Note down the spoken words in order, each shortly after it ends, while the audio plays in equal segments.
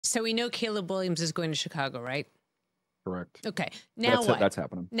So we know Caleb Williams is going to Chicago, right? Correct. Okay. Now what? That's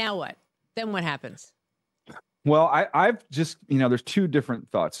happening. Now what? Then what happens? Well, I've just, there's two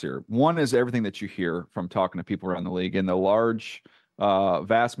different thoughts here. One is everything that you hear from talking to people around the league, and the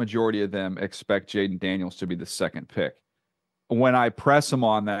vast majority of them expect Jaden Daniels to be the second pick. When I press them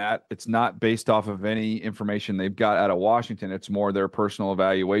on that, it's not based off of any information they've got out of Washington. It's more their personal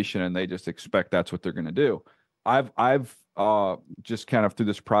evaluation, and they just expect that's what they're going to do. I've just kind of through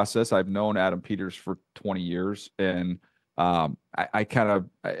this process, I've known Adam Peters for 20 years, and I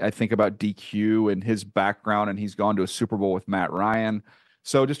think about DQ and his background, and he's gone to a Super Bowl with Matt Ryan.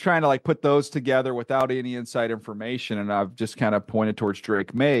 So just trying to put those together without any inside information. And I've just kind of pointed towards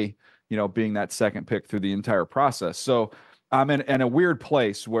Drake May, being that second pick through the entire process. So I'm in a weird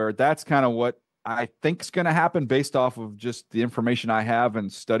place where that's kind of what I think is going to happen based off of just the information I have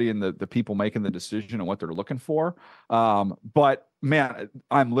and studying the people making the decision and what they're looking for. But man,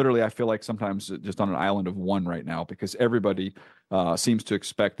 I feel like sometimes just on an island of one right now because everybody seems to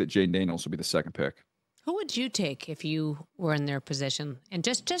expect that Jaden Daniels will be the second pick. Who would you take if you were in their position and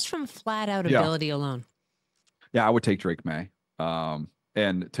just from flat out ability alone? Yeah, I would take Drake May.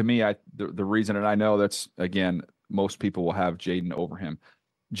 And to me, the reason, and I know that's, again, most people will have Jaden over him.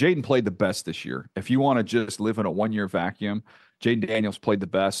 Jaden played the best this year. If you want to just live in a one-year vacuum, Jaden Daniels played the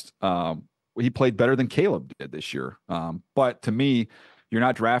best. He played better than Caleb did this year. But to me, you're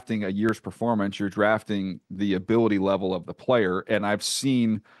not drafting a year's performance. You're drafting the ability level of the player. And I've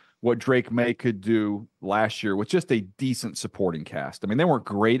seen what Drake May could do last year with just a decent supporting cast. I mean, they weren't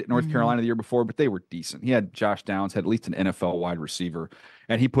great at North Carolina the year before, but they were decent. He had Josh Downs, had at least an NFL wide receiver,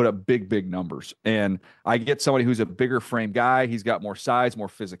 and he put up big numbers. And I get somebody who's a bigger frame guy. He's got more size, more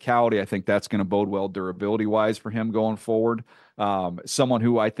physicality. I think that's going to bode well durability-wise for him going forward. Someone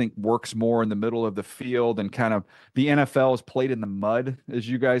who I think works more in the middle of the field, and kind of the NFL is played in the mud, as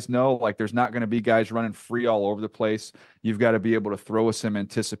you guys know. There's not going to be guys running free all over the place. You've got to be able to throw with some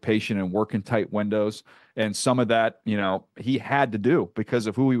anticipation and work in tight windows. And some of that, he had to do because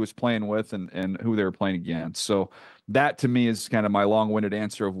of who he was playing with and who they were playing against. So that to me is kind of my long-winded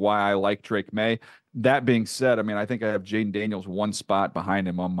answer of why I like Drake May. That being said, I mean, I think I have Jaden Daniels one spot behind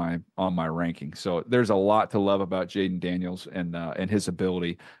him on my ranking. So there's a lot to love about Jaden Daniels and his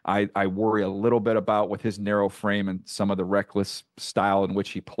ability. I worry a little bit about with his narrow frame and some of the reckless style in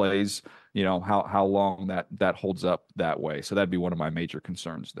which he plays, how long that holds up that way. So that'd be one of my major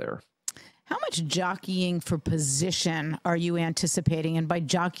concerns there. How much jockeying for position are you anticipating? And by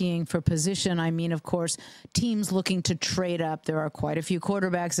jockeying for position, I mean, of course, teams looking to trade up. There are quite a few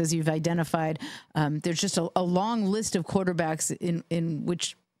quarterbacks, as you've identified. There's just a long list of quarterbacks in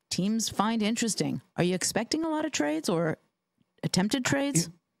which teams find interesting. Are you expecting a lot of trades or attempted trades?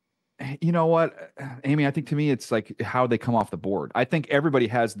 You know what, Amy, I think to me, it's like how they come off the board. I think everybody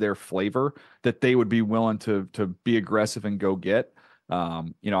has their flavor that they would be willing to be aggressive and go get.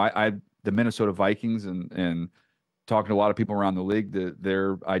 The Minnesota Vikings and talking to a lot of people around the league,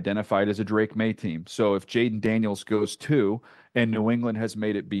 they're identified as a Drake May team. So if Jaden Daniels goes too, and New England has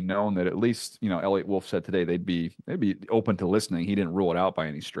made it be known that at least, Elliott Wolf said today they'd be open to listening. He didn't rule it out by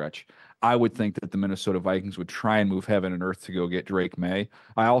any stretch. I would think that the Minnesota Vikings would try and move heaven and earth to go get Drake May.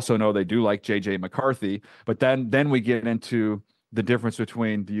 I also know they do like J.J. McCarthy, but then we get into the difference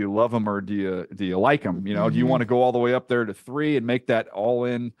between do you love him or do you like him? Do you want to go all the way up there to 3 and make that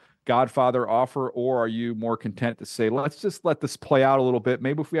all-in Godfather offer, or are you more content to say, let's just let this play out a little bit?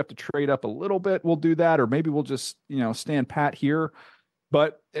 Maybe if we have to trade up a little bit, we'll do that, or maybe we'll just, stand pat here.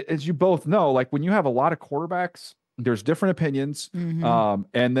 But as you both know, when you have a lot of quarterbacks, there's different opinions.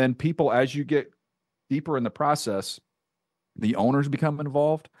 And then people, as you get deeper in the process, the owners become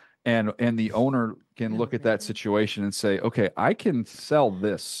involved, and the owner can look at that situation and say, okay, I can sell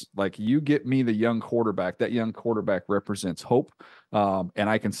this. You get me the young quarterback. That young quarterback represents hope, and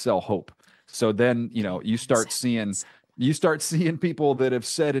I can sell hope. So then, you start seeing people that have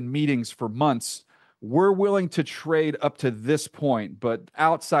said in meetings for months, we're willing to trade up to this point, but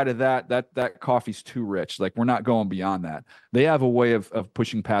outside of that coffee's too rich. We're not going beyond that. They have a way of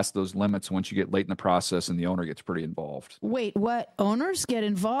pushing past those limits once you get late in the process and the owner gets pretty involved. Wait, what? Owners get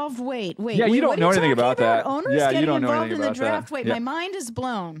involved? Wait. Yeah, you don't know anything about that. Owners you don't know anything in the about draft. that. Wait, yeah. My mind is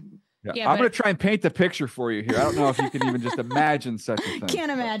blown. Yeah, I'm going to try and paint the picture for you here. I don't know if you can even just imagine such a thing.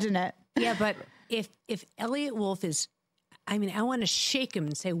 Can't imagine it. Yeah, but if Elliott Wolf is, I want to shake him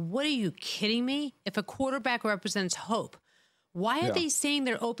and say, what are you kidding me? If a quarterback represents hope, why are they saying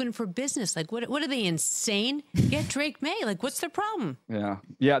they're open for business? What are they, insane? Get Drake May. What's their problem?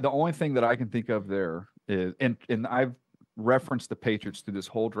 Yeah. The only thing that I can think of there is, and I've referenced the Patriots through this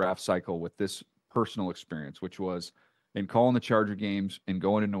whole draft cycle with this personal experience, which was and calling the Charger games and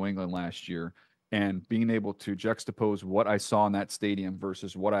going to New England last year and being able to juxtapose what I saw in that stadium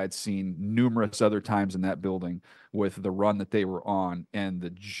versus what I had seen numerous other times in that building with the run that they were on and the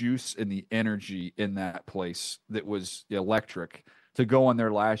juice and the energy in that place that was electric, to go on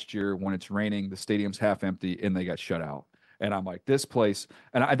there last year when it's raining, the stadium's half empty, and they got shut out. And I'm like, this place,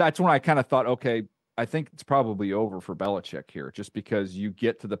 and that's when I kind of thought, okay, I think it's probably over for Belichick here, just because you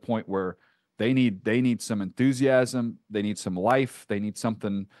get to the point where they need some enthusiasm, they need some life, they need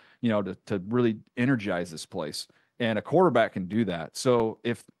something, to really energize this place. And a quarterback can do that. So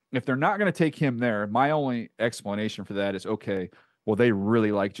if they're not going to take him there, my only explanation for that is, okay, well, they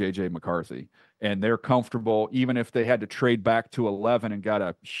really like JJ McCarthy and they're comfortable, even if they had to trade back to 11 and got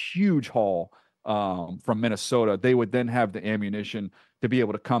a huge haul from Minnesota, they would then have the ammunition to be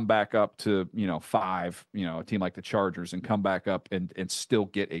able to come back up to, 5, a team like the Chargers, and come back up and still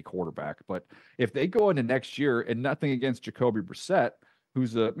get a quarterback. But if they go into next year, and nothing against Jacoby Brissett,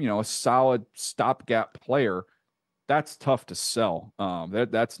 who's a solid stopgap player, that's tough to sell.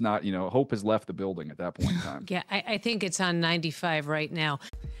 That's not, hope has left the building at that point in time. Yeah, I think it's on 95 right now.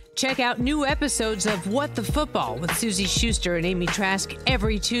 Check out new episodes of What the Football with Suzy Shuster and Amy Trask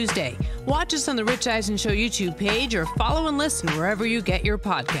every Tuesday. Watch us on the Rich Eisen Show YouTube page or follow and listen wherever you get your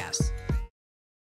podcasts.